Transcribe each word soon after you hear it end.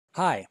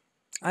Hi,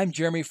 I'm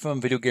Jeremy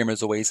from Video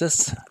Gamers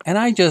Oasis, and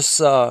I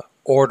just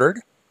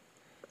ordered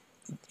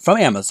from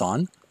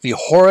Amazon the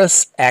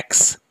Horus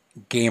X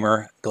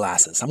gamer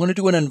glasses. I'm going to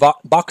do an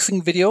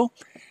unboxing video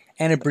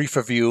and a brief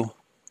review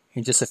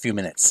in just a few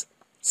minutes.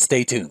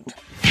 Stay tuned.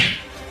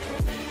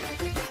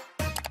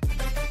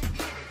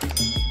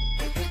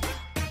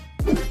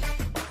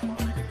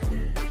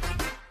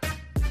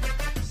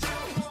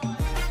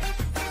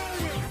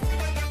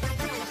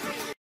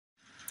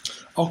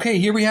 Okay,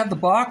 here we have the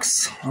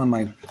box on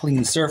my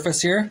clean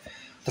surface here.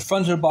 The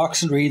front of the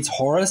box reads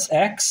Horus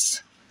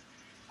X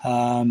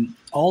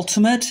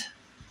Ultimate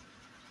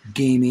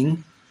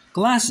Gaming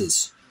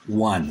Glasses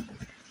 1.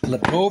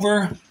 Flip it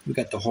over, we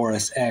got the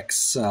Horus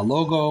X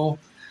logo,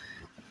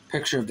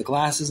 picture of the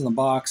glasses in the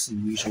box,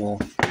 and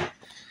usual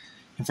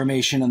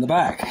information on the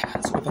back.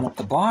 Let's open up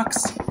the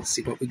box,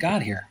 see what we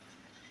got here.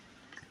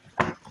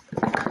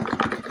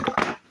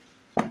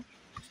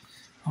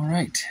 All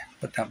right,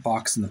 put that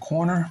box in the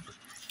corner.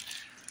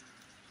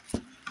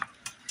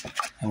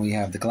 And we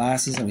have the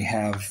glasses, and we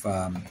have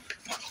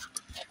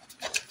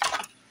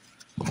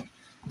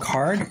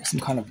card, some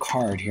kind of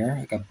card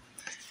here.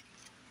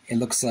 It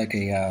looks like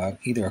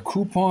either a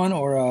coupon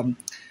or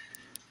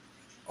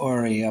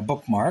a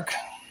bookmark.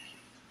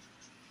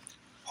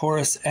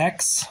 Horus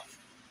X.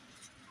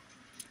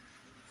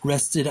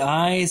 Rested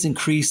eyes,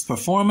 increased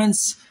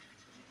performance,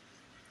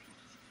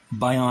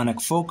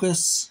 bionic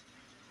focus,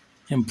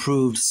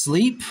 improved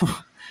sleep.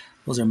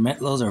 Those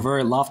are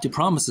very lofty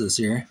promises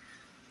here.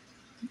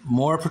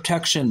 More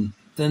protection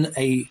than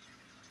a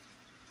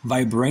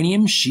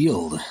vibranium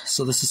shield.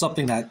 So this is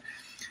something that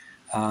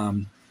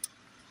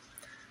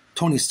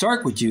Tony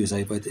Stark would use,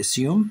 I would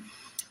assume,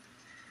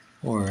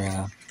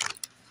 or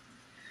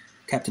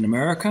Captain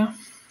America.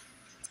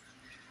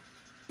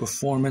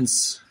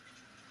 Performance,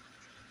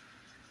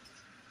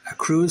 a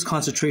cruise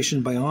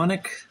concentration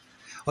bionic.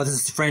 Oh, this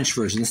is the French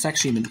version. This is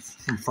actually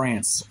from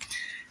France.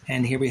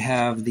 And here we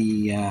have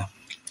the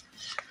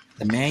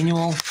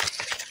manual.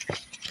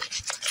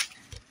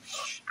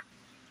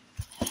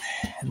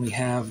 And we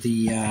have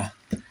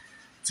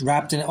it's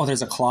wrapped in,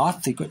 there's a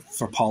cloth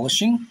for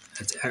polishing.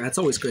 That's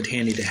always good,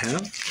 handy to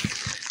have.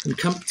 And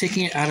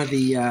taking it out of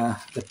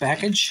the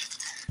package,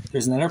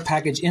 there's another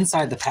package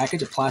inside the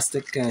package, a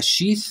plastic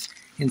sheath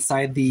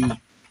inside the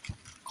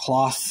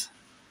cloth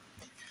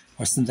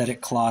or synthetic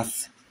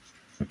cloth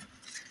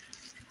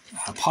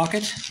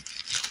pocket.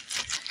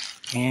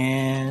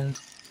 And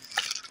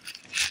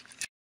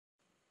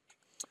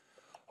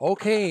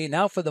okay,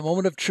 now for the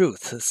moment of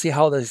truth. Let's see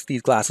how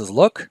these glasses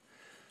look.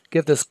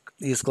 Give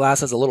these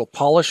glasses a little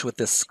polish with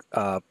this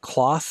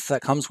cloth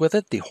that comes with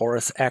it, the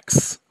Horus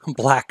X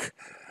black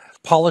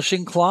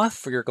polishing cloth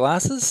for your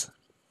glasses.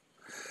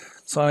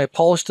 So I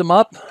polished them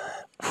up,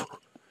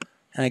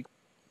 and I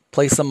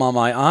place them on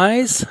my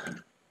eyes.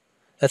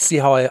 Let's see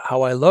how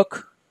I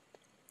look.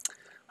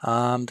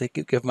 To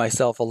give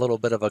myself a little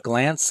bit of a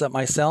glance at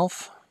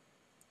myself.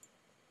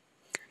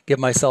 Give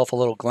myself a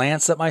little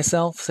glance at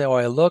myself. See how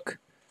I look.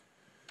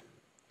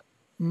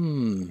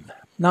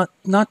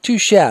 Not too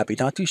shabby,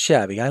 not too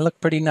shabby. I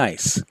look pretty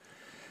nice.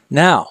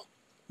 Now,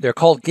 they're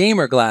called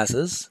gamer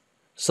glasses,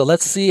 so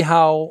let's see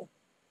how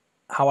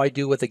I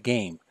do with a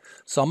game.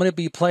 So I'm going to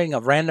be playing a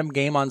random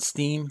game on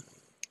Steam.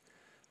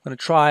 I'm going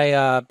to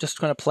try,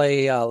 just going to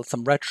play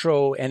some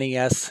retro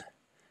NES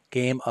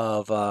game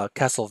of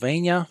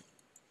Castlevania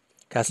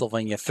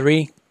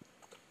 3.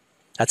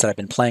 That's what I've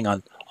been playing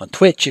on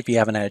Twitch if you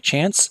haven't had a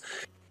chance.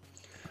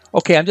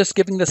 Okay, I'm just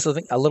giving this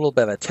a little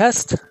bit of a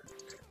test.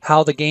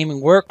 How the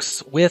gaming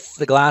works with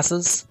the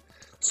glasses.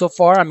 So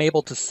far, I'm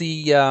able to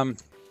see, I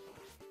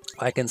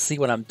can see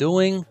what I'm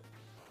doing,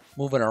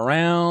 moving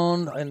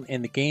around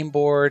in the game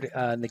board,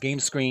 in the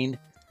game screen.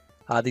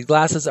 These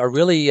glasses are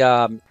really,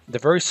 they're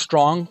very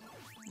strong.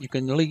 You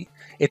can really,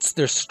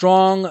 they're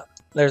strong.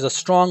 There's a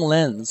strong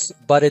lens,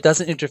 but it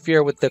doesn't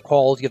interfere with the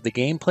quality of the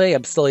gameplay.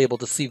 I'm still able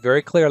to see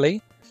very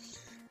clearly.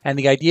 And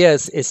the idea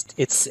is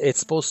it's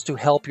supposed to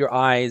help your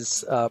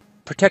eyes,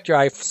 protect your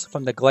eyes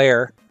from the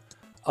glare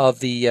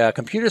of the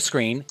computer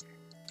screen,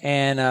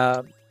 and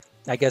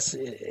I guess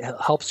it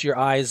helps your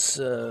eyes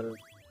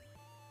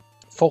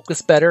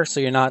focus better, so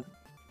you're not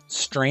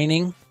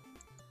straining.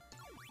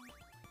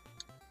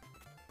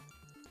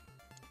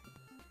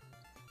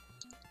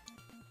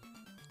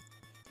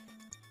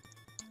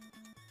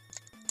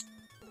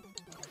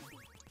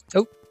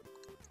 Oh,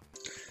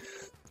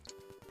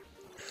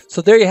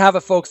 so there you have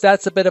it, folks.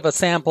 That's a bit of a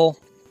sample.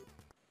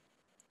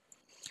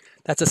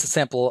 That's just a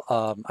sample.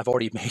 I've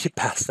already made it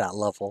past that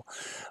level,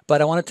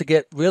 but I wanted to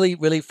get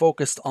really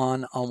focused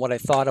on what I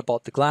thought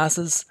about the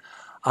glasses.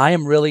 I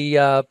am really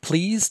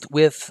pleased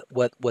with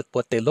what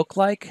they look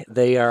like.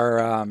 They are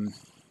a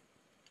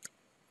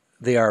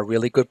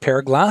really good pair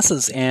of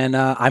glasses, and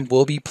I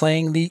will be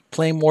playing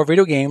more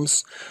video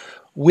games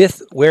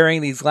with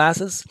wearing these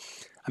glasses.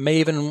 I may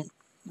even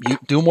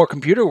do more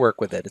computer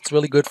work with it. It's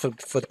really good for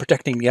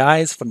protecting the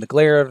eyes from the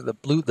glare of the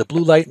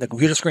blue light in the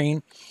computer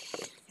screen.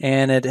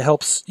 And it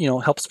helps,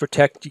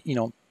 protect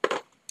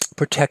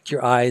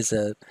your eyes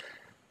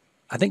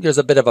I think there's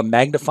a bit of a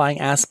magnifying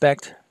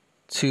aspect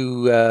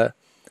to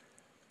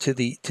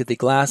the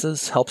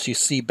glasses. Helps you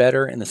see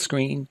better in the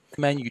screen.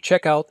 Man, you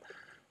check out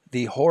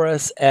the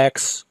Horus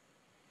X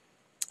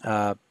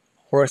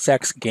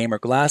gamer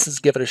glasses.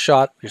 Give it a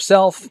shot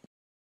yourself.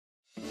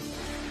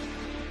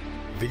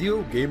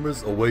 Video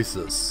Gamers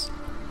Oasis.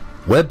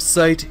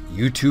 Website,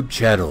 YouTube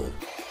channel.